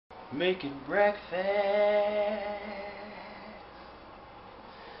Making breakfast.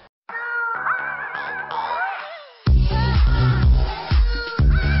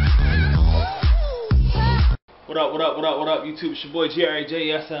 What up, what up, what up, what up, YouTube? It's your boy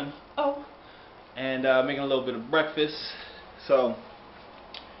GRAJSMO. And making a little bit of breakfast. So,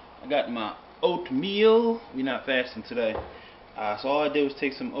 I got my oatmeal. We're not fasting today. So all I did was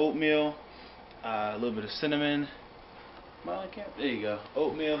take some oatmeal, a little bit of cinnamon. There you go.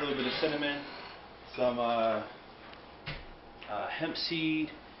 Oatmeal, a little bit of cinnamon, some hemp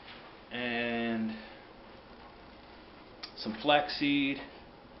seed, and some flaxseed.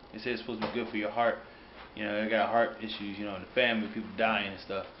 They say it's supposed to be good for your heart. You know, they got heart issues, you know, in the family, people dying and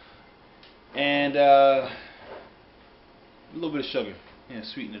stuff. And a little bit of sugar, you know,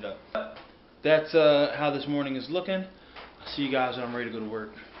 sweeten it up. That's how this morning is looking. I'll see you guys when I'm ready to go to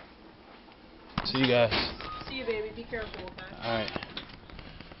work. See you guys. See you, baby. Be careful, okay? Alright.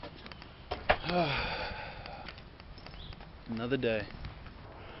 Another day.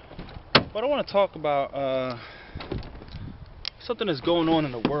 But I want to talk about something that's going on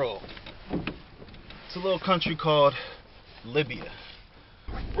in the world. It's a little country called Libya.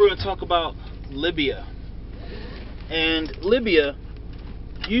 We're going to talk about Libya. And Libya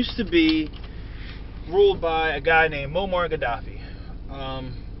used to be ruled by a guy named Muammar Gaddafi.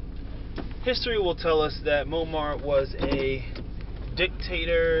 History will tell us that Muammar was a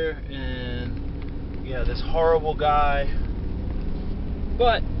dictator and, you know, this horrible guy.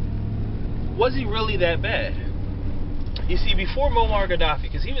 But was he really that bad? You see, before Muammar Gaddafi,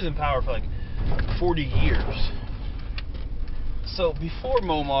 because he was in power for like 40 years. So before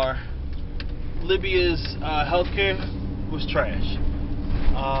Muammar, Libya's healthcare was trash.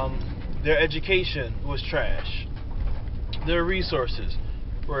 Their education was trash. Their resources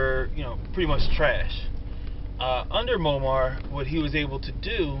were, you know, pretty much trash. Under Muammar, what he was able to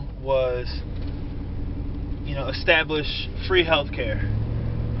do was, you know, establish free healthcare,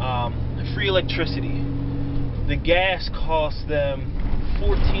 free electricity. The gas cost them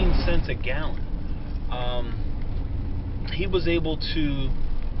 14 cents a gallon. He was able to,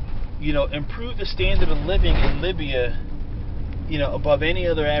 you know, improve the standard of living in Libya, you know, above any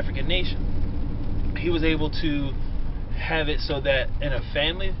other African nation. He was able to have it so that in a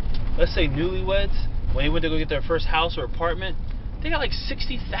family, let's say newlyweds, when they went to go get their first house or apartment, they got like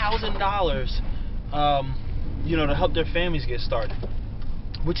 $60,000, you know, to help their families get started,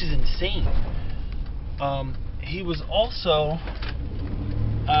 which is insane. He was also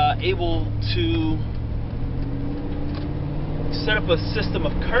able to set up a system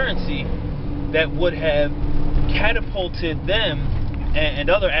of currency that would have catapulted them and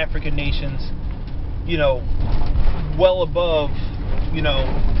other African nations, you know, well above, you know,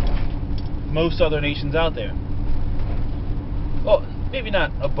 most other nations out there. Well, maybe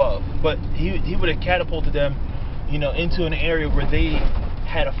not above, but he would have catapulted them, you know, into an area where they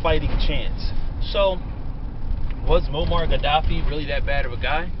had a fighting chance. So, was Muammar Gaddafi really that bad of a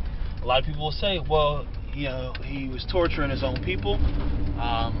guy? A lot of people will say, well, you know, he was torturing his own people.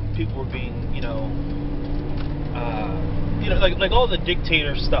 People were being, you know, like all the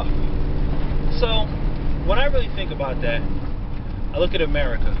dictator stuff. So, when I really think about that, I look at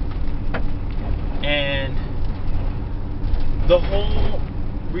America, and the whole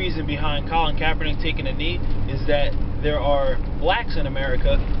reason behind Colin Kaepernick taking a knee is that there are blacks in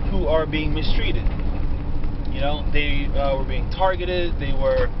America who are being mistreated. You know, they were being targeted. They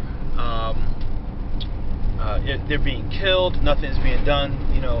were, they're being killed. Nothing's being done,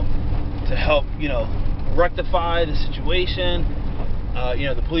 you know, to help, you know, rectify the situation. You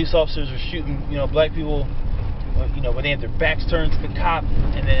know, the police officers are shooting, you know, black people, you know, when they have their backs turned to the cop,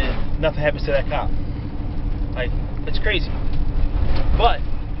 and then nothing happens to that cop. Like, it's crazy. But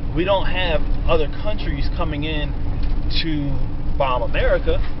we don't have other countries coming in to bomb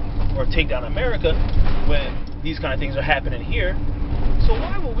America or take down America when these kind of things are happening here. So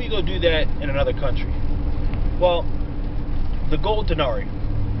why would we go do that in another country? Well, the gold denarii.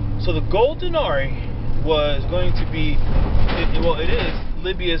 So the gold denarii was going to be, well, it is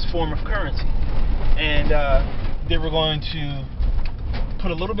Libya's form of currency, and they were going to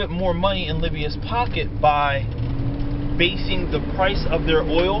put a little bit more money in Libya's pocket by basing the price of their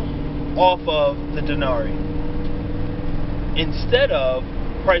oil off of the denarii, instead of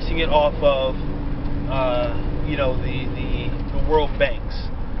pricing it off of, you know, the world banks,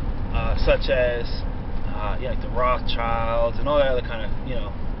 such as yeah, like the Rothschilds and all that other kind of, you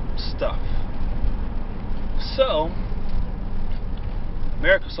know, stuff. So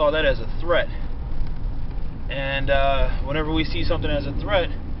America saw that as a threat, and whenever we see something as a threat,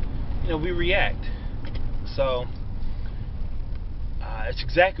 you know, we react. So it's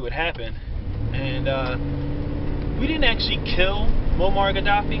exactly what happened. And we didn't actually kill Muammar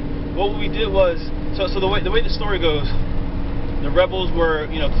Gaddafi. What we did was, so the way the story goes, the rebels were,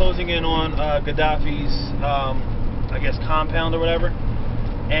 you know, closing in on Gaddafi's, I guess, compound or whatever,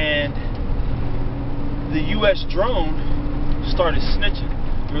 and the U.S. drone started snitching.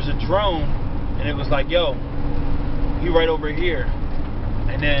 There was a drone, and it was like, "Yo, he right over here,"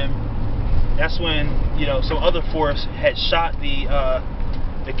 and then that's when, you know, some other force had shot the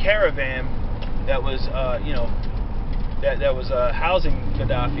caravan that was, you know, that was housing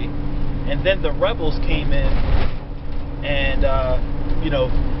Gaddafi, and then the rebels came in, and you know,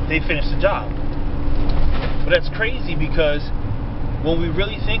 they finished the job. But that's crazy, because when we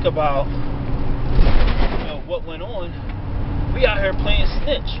really think about, you know, what went on, we out here playing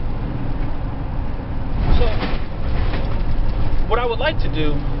snitch. So what I would like to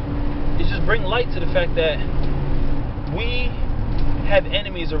do is just bring light to the fact that we have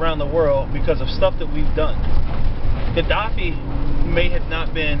enemies around the world because of stuff that we've done. Gaddafi may have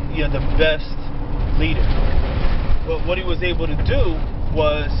not been, you know, the best leader, but what he was able to do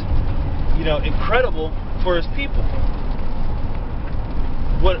was, you know, incredible for his people.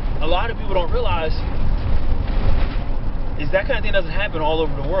 What a lot of people don't realize is that kind of thing doesn't happen all over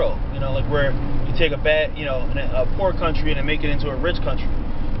the world. You know, like where you take a bad, you know, a poor country and then make it into a rich country.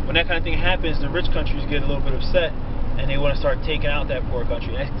 When that kind of thing happens, the rich countries get a little bit upset and they want to start taking out that poor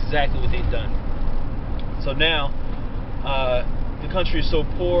country. And that's exactly what they've done. So now, the country is so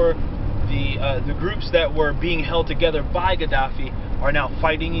poor, the groups that were being held together by Gaddafi are now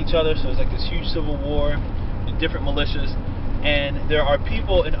fighting each other. So there's like this huge civil war, different militias, and there are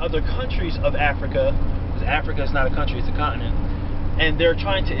people in other countries of Africa, because Africa is not a country, it's a continent, and they're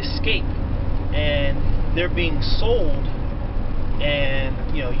trying to escape, and they're being sold and,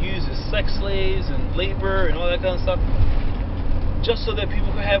 you know, used as sex slaves and labor and all that kind of stuff, just so that people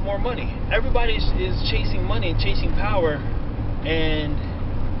can have more money. Everybody is chasing money and chasing power, and,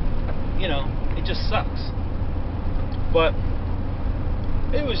 you know, it just sucks. But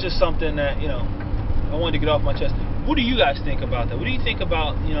it was just something that, you know, I wanted to get off my chest. What do you guys think about that? What do you think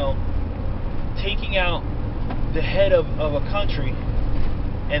about, you know, taking out the head of a country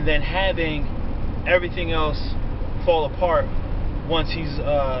and then having everything else fall apart once he's,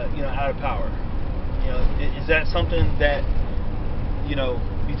 you know, out of power? You know, is that something that, you know,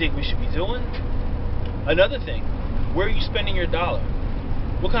 you think we should be doing? Another thing, where are you spending your dollar?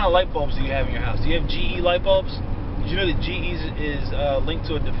 What kind of light bulbs do you have in your house? Do you have GE light bulbs? Did you know that GE is linked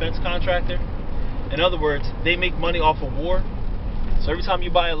to a defense contractor? In other words, they make money off of war. So every time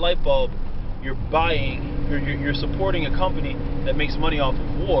you buy a light bulb, you're buying, or you're supporting a company that makes money off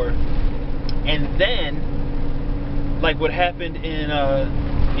of war. And then, like what happened in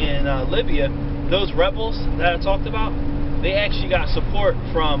Libya, those rebels that I talked about, they actually got support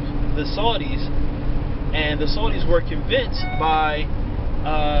from the Saudis, and the Saudis were convinced by,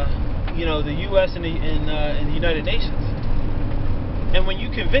 you know, the U.S. and the United Nations. And when you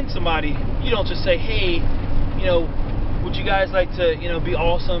convince somebody, you don't just say, "Hey, you know, would you guys like to, you know, be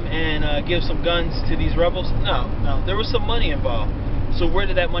awesome and give some guns to these rebels?" No, there was some money involved. So where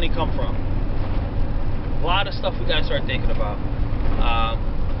did that money come from? A lot of stuff we gotta start thinking about,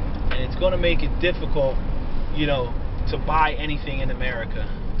 and it's going to make it difficult, you know, to buy anything in America.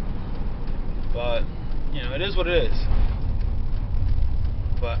 But, you know, it is what it is.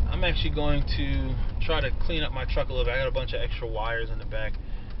 But I'm actually going to try to clean up my truck a little bit. I got a bunch of extra wires in the back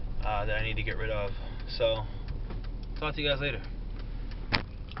that I need to get rid of. So, talk to you guys later.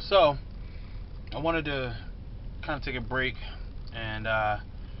 So, I wanted to kind of take a break and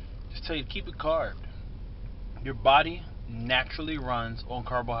just tell you to keep it carb. Your body naturally runs on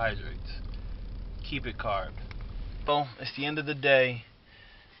carbohydrates. Keep it carb. So, it's the end of the day,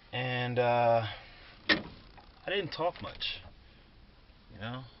 and I didn't talk much. You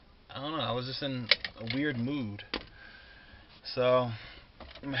know, I don't know, I was just in a weird mood. So,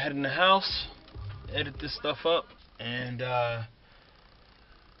 I'm gonna head in the house, edit this stuff up, and,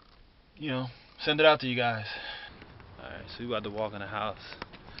 you know, send it out to you guys. Alright, so we about to walk in the house.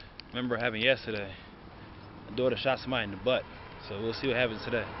 Remember what happened yesterday? My daughter shot somebody in the butt, so we'll see what happens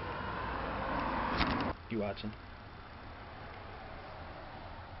today. You watching?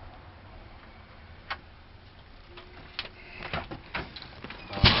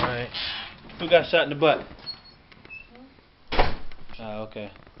 Alright. Who got shot in the butt? Oh,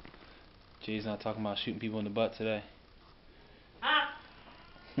 okay. Jay's not talking about shooting people in the butt today. Ah!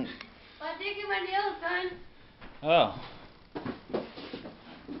 I'm taking my nails, son. Oh.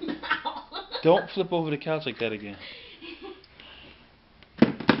 Don't flip over the couch like that again.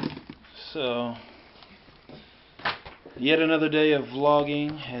 Yet another day of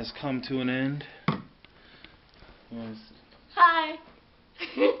vlogging has come to an end. Hi.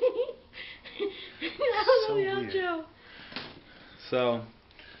 So weird. So,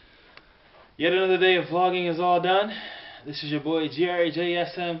 yet another day of vlogging is all done. This is your boy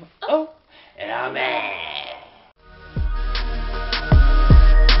GRAJSM. Oh, and I'm out.